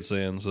got pocket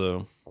sand,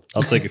 so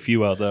I'll take a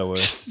few out that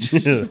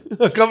way.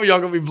 a couple of y'all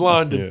going to be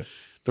blinded. Yeah.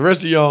 The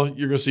rest of y'all,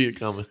 you're going to see it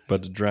coming.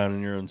 About to drown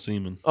in your own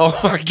semen. Oh,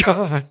 my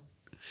God.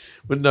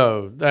 But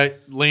no,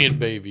 that land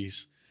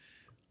babies.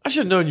 I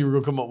should have known you were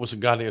going to come up with some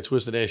goddamn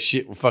twisted ass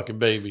shit with fucking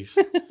babies.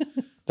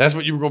 That's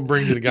what you were going to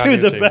bring to the goddamn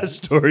Dude, the table.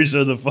 best stories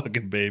are the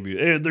fucking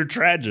babies. They're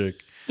tragic.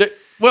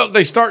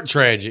 They start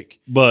tragic.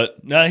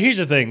 But now here's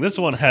the thing. This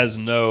one has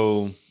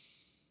no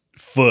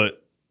foot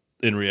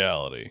in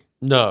reality.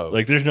 No.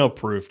 Like, there's no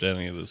proof to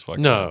any of this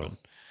fucking No. happened.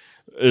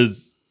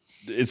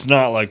 It's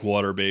not like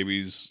water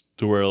babies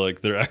to where,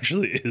 like, there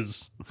actually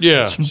is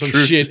some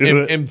truth shit.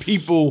 to it. And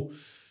people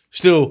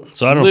still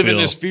So I don't live in feel-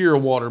 this fear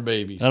of water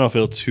babies. I don't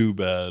feel too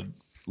bad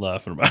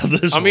laughing about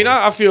this I mean, one.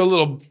 I feel a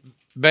little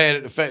bad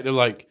at the fact that,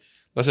 like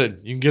I said,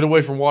 you can get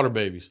away from water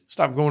babies.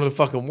 Stop going to the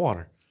fucking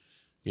water.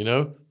 You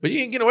know? But you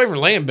can get away from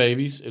land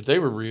babies if they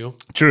were real.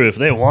 True, if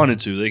they wanted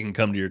to, they can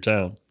come to your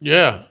town.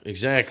 Yeah,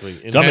 exactly.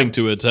 And Coming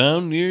to a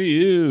town near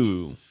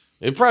you.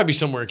 it'd probably be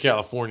somewhere in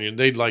California, and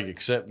they'd like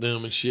accept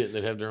them and shit, and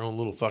they'd have their own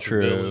little fucking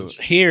True. village.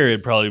 Here,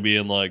 it'd probably be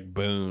in, like,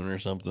 Boone or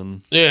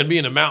something. Yeah, it'd be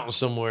in the mountains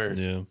somewhere.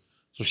 Yeah.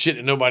 Some shit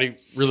that nobody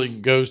really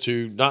goes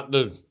to, not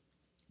the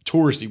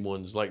touristy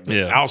ones, like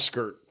the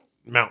outskirt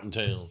mountain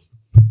towns.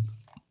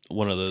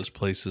 One of those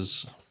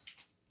places.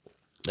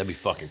 That'd be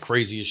fucking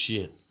crazy as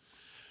shit.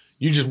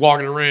 You just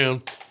walking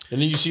around,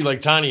 and then you see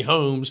like tiny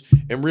homes,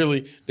 and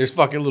really there's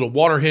fucking little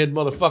waterhead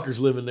motherfuckers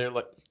living there.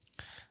 Like,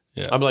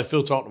 Yeah. I'm like,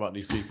 Phil talked about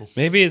these people.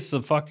 Maybe it's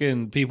the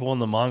fucking people in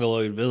the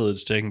Mongoloid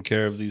village taking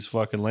care of these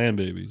fucking land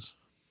babies.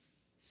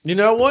 You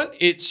know what?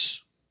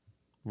 It's,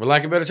 for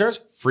lack of better terms,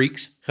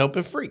 freaks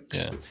helping freaks.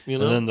 Yeah. You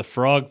know, And then the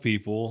frog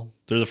people,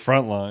 they're the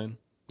front line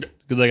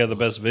because they got the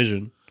best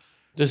vision.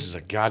 this is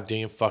a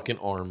goddamn fucking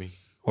army.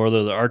 Or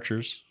they're the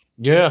archers.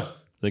 Yeah,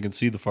 They can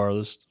see the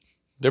farthest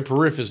their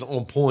periphery is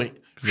on point.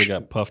 because they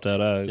got puffed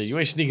out eyes. Yeah, you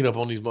ain't sneaking up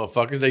on these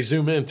motherfuckers. They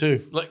zoom in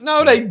too. Like,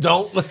 no, they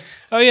don't.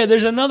 Oh, yeah,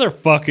 there's another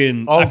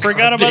fucking... Oh, I forgot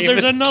God about... damn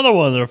There's it. another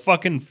one. They're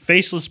fucking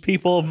faceless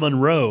people of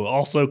Monroe,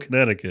 also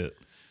Connecticut.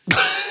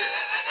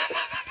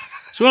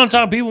 So we want to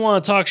talk... People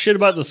want to talk shit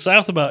about the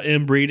South about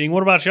inbreeding.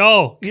 What about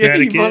y'all, Yeah,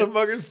 you Connecticut?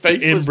 motherfuckers,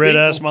 faceless Inbred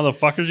people. ass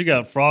motherfuckers. You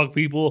got frog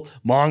people,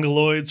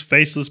 mongoloids,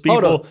 faceless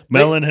Hold people, on.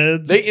 melon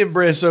heads. They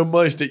inbred so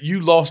much that you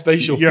lost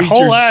facial Your features.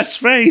 whole ass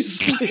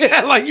face.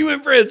 Yeah, like you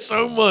inbred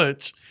so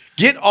much.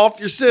 Get off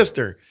your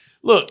sister.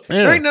 Look,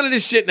 there ain't none of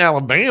this shit in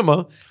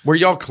Alabama where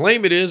y'all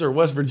claim it is or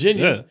West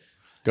Virginia. Yeah.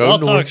 Go Y'all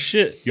north. talk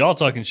shit. Y'all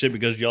talking shit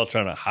because y'all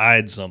trying to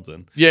hide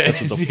something. Yeah.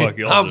 That's what the fuck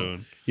y'all I'm-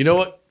 doing. You know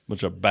what?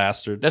 Bunch of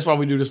bastards. That's why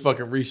we do this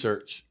fucking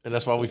research. And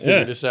that's why we figure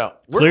Yeah. this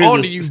out. We're Clear on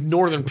this- to you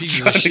northern pieces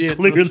of trying to shit.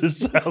 clear the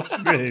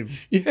South name.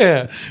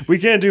 Yeah. We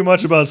can't do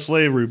much about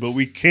slavery, but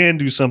we can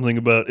do something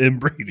about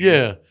inbreeding.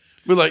 Yeah.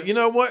 We're like, you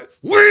know what?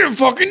 We didn't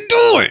fucking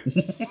do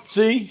it.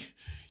 See?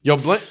 Yo,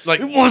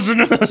 like, It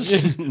wasn't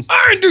us.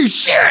 I didn't do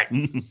shit.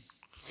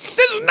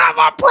 This is not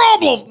my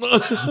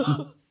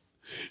problem.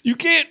 You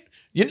can't.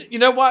 You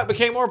know why it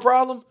became our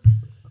problem?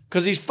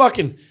 Because these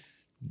fucking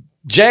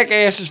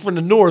jackasses from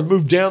the north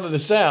moved down to the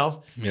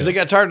south because they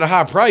got tired of the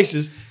high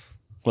prices.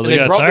 Well, And they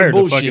they got brought their tired of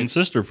bullshit. fucking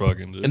sister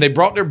fucking. Dude. And they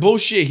brought their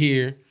bullshit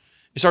here and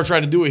started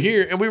trying to do it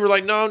here. And we were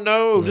like,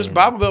 no, this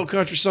Bible Belt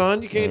country,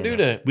 son. You can't do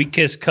that. We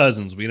kiss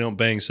cousins. We don't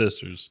bang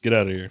sisters. Get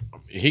out of here.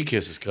 He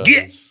kisses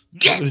cousins.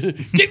 Get.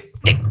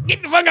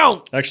 Get the fuck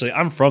on. Actually,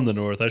 I'm from the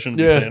north. I shouldn't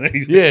be saying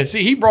anything. Yeah,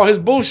 see, he brought his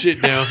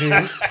bullshit down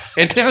here,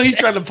 and now he's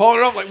trying to pawn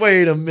it off. Like,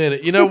 wait a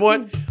minute, you know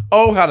what?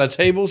 Oh, how the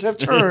tables have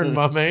turned,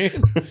 my man.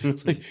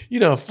 You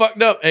know,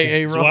 fucked up,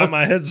 AA That's why Ron.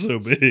 my head's so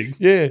big.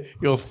 Yeah,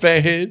 you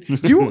fat head.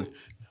 You,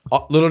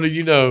 little do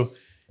you know,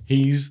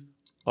 he's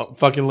a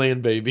fucking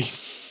land baby,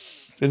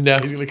 and now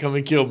he's gonna come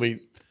and kill me.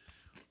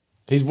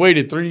 He's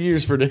waited 3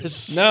 years for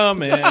this. No,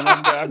 man.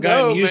 I've gotten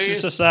No, used man. to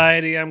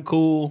society. I'm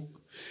cool.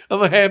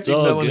 I'm a happy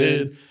all melon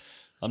good. head.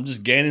 I'm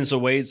just gaining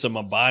some weight so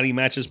my body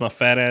matches my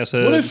fat ass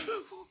head. What if?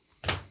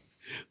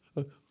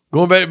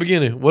 Going back to the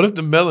beginning, what if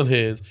the melon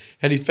heads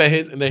had these fat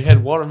heads and they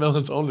had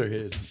watermelons on their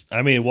heads?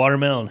 I mean,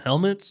 watermelon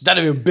helmets?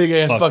 That'd be a big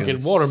ass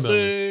fucking watermelon.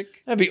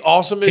 Sick. That'd be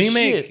awesome Can as you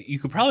shit. make? You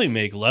could probably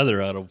make leather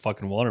out of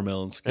fucking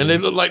watermelon skin. And they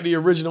look like the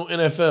original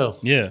NFL.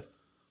 yeah,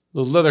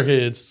 The leather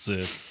heads.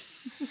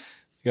 sick.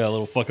 You got a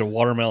little fucking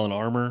watermelon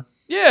armor,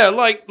 Yeah,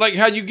 like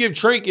how you give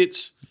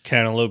trinkets.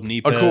 cantaloupe knee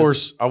Of pads.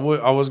 course, I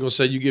was gonna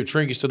say you give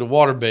trinkets to the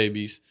water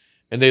babies,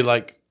 and they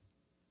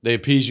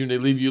appease you and they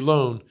leave you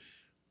alone.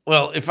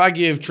 Well, if I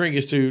give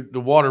trinkets to the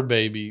water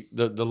baby,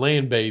 the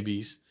land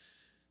babies,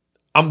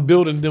 I'm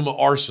building them an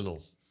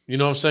arsenal. You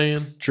know what I'm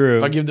saying? True.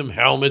 If I give them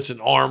helmets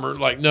and armor,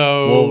 like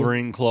no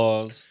Wolverine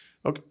claws.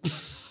 Okay.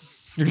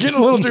 You're getting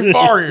a little too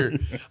far here.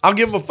 I'll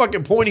give them a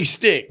fucking pointy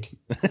stick.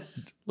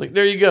 Like,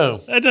 there you go.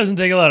 That doesn't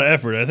take a lot of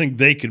effort. I think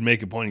they could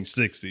make a pointing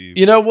stick, Steve.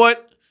 You know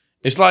what?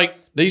 It's like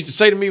they used to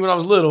say to me when I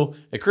was little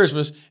at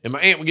Christmas, and my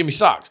aunt would give me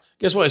socks.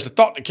 Guess what? It's the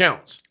thought that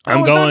counts. It's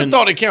not the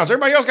thought that counts.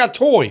 Everybody else got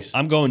toys.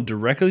 I'm going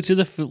directly to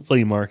the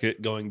flea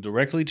market, going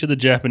directly to the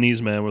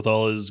Japanese man with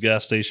all his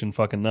gas station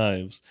fucking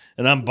knives,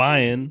 and I'm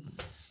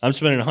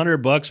spending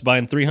 $100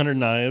 buying 300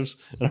 knives,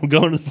 and I'm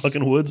going to the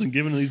fucking woods and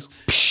giving these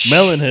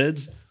melon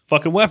heads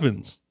fucking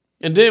weapons.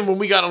 And then when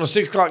we got on the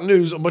 6 o'clock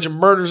news, a bunch of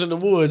murders in the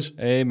woods.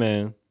 Hey,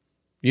 man.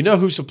 You know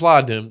who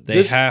supplied them?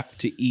 They have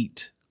to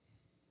eat.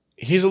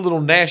 He's a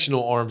little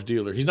national arms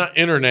dealer. He's not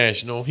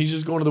international. He's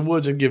just going to the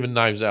woods and giving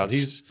knives out.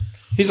 He's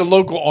a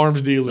local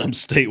arms dealer. I'm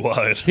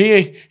statewide.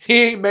 He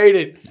ain't made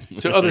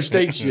it to other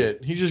states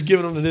yet. He's just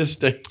giving them to this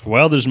state.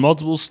 Well, there's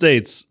multiple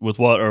states with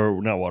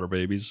not water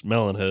babies,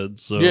 melon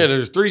heads. So. Yeah,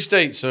 there's 3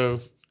 states, so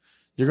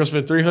you're going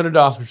to spend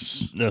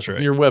 $300. That's right.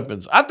 On your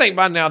weapons. I think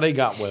by now they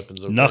got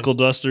weapons. Okay? Knuckle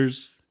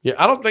dusters. Yeah,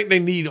 I don't think they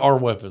need our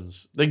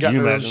weapons. They got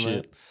their own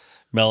shit. That?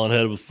 Melon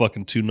head with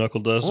fucking 2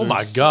 knuckle dusters. Oh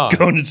my God.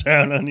 Going to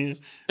town on you.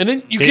 And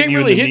then you can't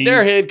really hit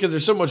their head because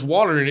there's so much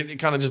water in it. It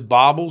kind of just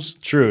bobbles.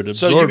 True.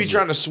 So you be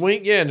trying to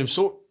swing. Yeah, and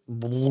absorb.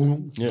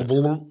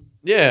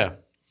 Yeah.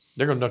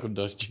 They're going to knuckle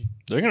dust you.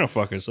 They're going to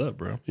fuck us up,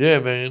 bro. Yeah,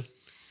 man.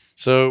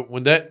 So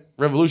when that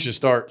revolution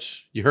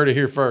starts, you heard it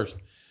here first.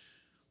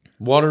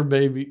 Land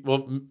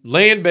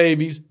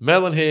babies,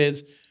 melon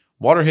heads,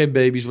 waterhead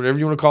babies, whatever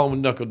you want to call them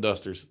with knuckle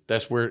dusters.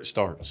 That's where it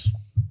starts.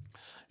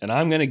 And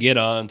I'm going to get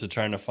on to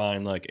trying to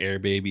find like air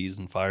babies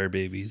and fire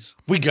babies.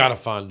 We got to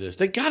find this.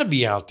 They got to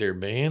be out there,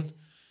 man.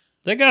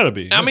 They got to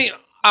be. I mean,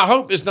 I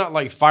hope it's not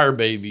like fire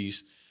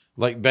babies.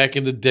 Like back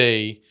in the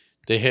day,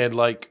 they had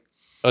like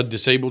a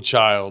disabled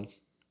child,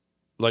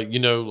 like,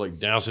 like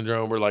Down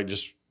syndrome or like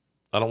just,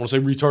 I don't want to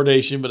say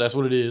retardation, but that's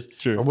what it is.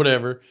 Sure. Or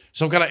whatever.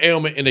 Some kind of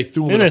ailment and they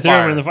threw them in the fire.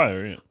 Threw them in the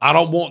fire, yeah. I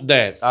don't want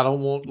that. I don't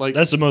want like.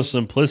 That's the most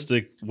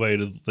simplistic way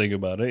to think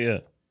about it, yeah.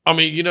 I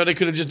mean, they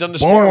could have just done the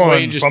smart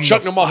way and just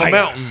chucked them off a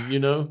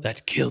mountain,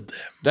 That killed them.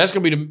 That's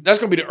gonna be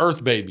the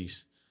Earth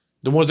babies.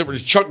 The ones that were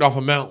just chucked off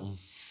a mountain.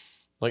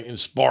 Like in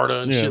Sparta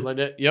and shit like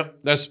that. Yep,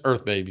 that's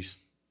Earth babies.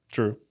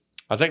 True.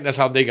 I think that's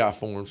how they got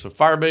formed. So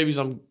fire babies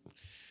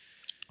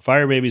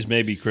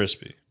may be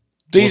crispy.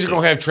 These are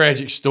gonna have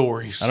tragic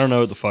stories. I don't know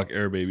what the fuck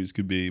air babies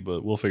could be,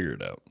 but we'll figure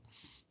it out.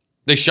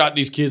 They shot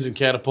these kids in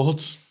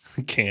catapults.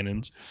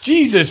 Cannons.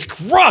 Jesus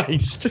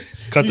Christ.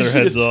 Cut their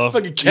heads off.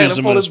 Fucking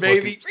catapult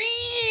baby.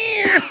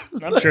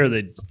 I'm sure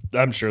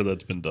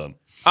that's been done.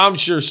 I'm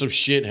sure some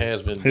shit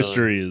has been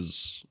History done.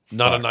 is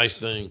not fucked. A nice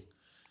thing.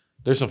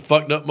 There's some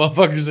fucked up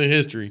motherfuckers in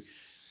history.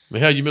 I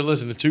mean, hell, you've been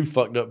listening to 2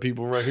 fucked up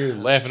people right here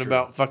laughing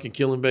about fucking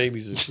killing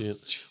babies and shit.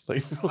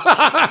 Like,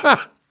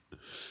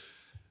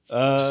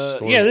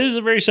 this is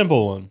a very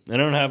simple one. I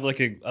don't have like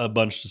a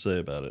bunch to say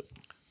about it.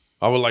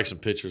 I would like some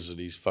pictures of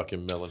these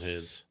fucking melon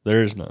heads.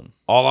 There is none.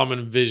 All I'm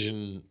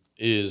envisioning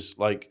is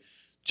like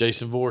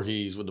Jason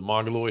Voorhees with the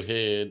mongoloid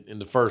head in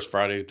the first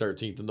Friday the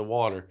 13th in the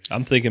water.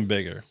 I'm thinking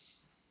bigger.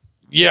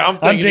 Yeah, I'm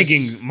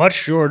thinking much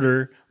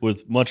shorter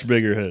with much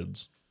bigger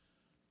heads.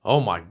 Oh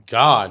my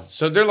God.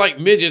 So they're like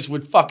midgets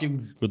with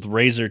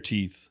razor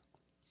teeth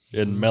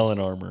and melon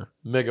armor.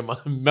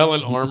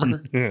 Melon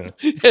armor. Yeah.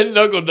 And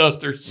knuckle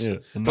dusters. Yeah,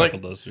 and knuckle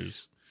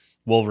dusters.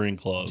 Wolverine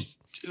claws.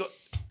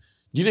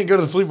 You didn't go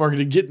to the flea market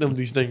to get them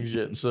these things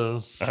yet,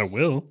 so. I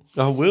will.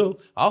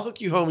 I'll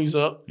hook you homies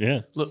up.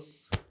 Yeah. Look,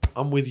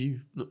 I'm with you.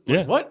 Look,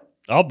 yeah. What?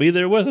 I'll be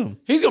there with him.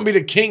 He's going to be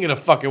the king of the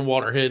fucking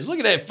waterheads. Look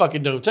at that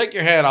fucking dome. Take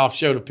your hat off,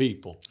 show the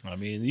people. I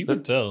mean, you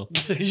can tell.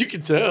 You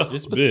can tell.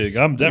 It's big.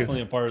 I'm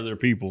definitely a part of their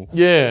people.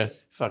 Yeah.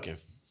 Fucking.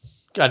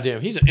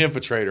 Goddamn, he's an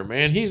infiltrator,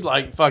 man. He's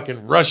like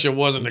fucking Russia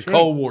was in the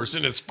Cold War,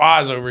 sending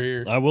spies over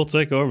here. I will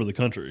take over the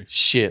country.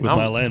 Shit. With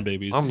my land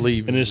babies. I'm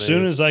leaving. And as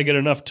soon as I get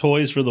enough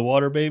toys for the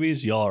water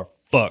babies, y'all are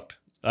fucked.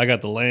 I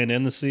got the land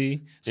and the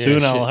sea.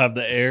 Soon I'll have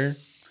the air.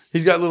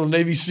 He's got little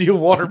Navy SEAL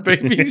water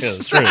babies. Yeah,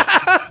 that's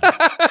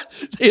right.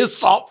 They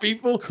assault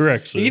people.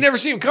 Correct, sir. You never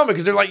see them coming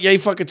because they're like yay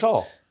fucking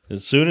tall.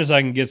 As soon as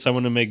I can get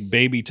someone to make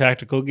baby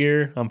tactical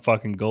gear, I'm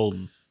fucking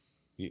golden.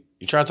 You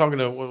try talking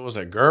to, what was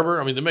that, Gerber?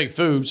 I mean, they make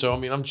food, so I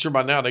mean, I'm sure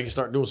by now they can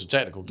start doing some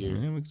tactical gear.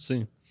 Yeah, we can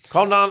see.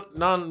 Call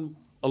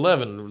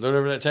 911,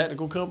 whatever that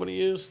tactical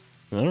company is.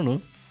 I don't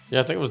know.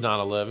 Yeah, I think it was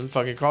 911.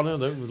 Fucking call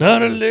them.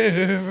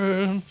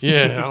 9/11.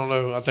 Yeah, I don't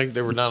know. I think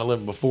they were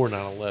 9/11 before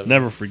 9/11.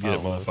 Never forget,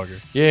 motherfucker.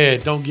 Yeah,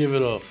 don't give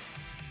it up.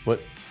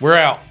 But we're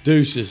out.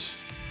 Deuces.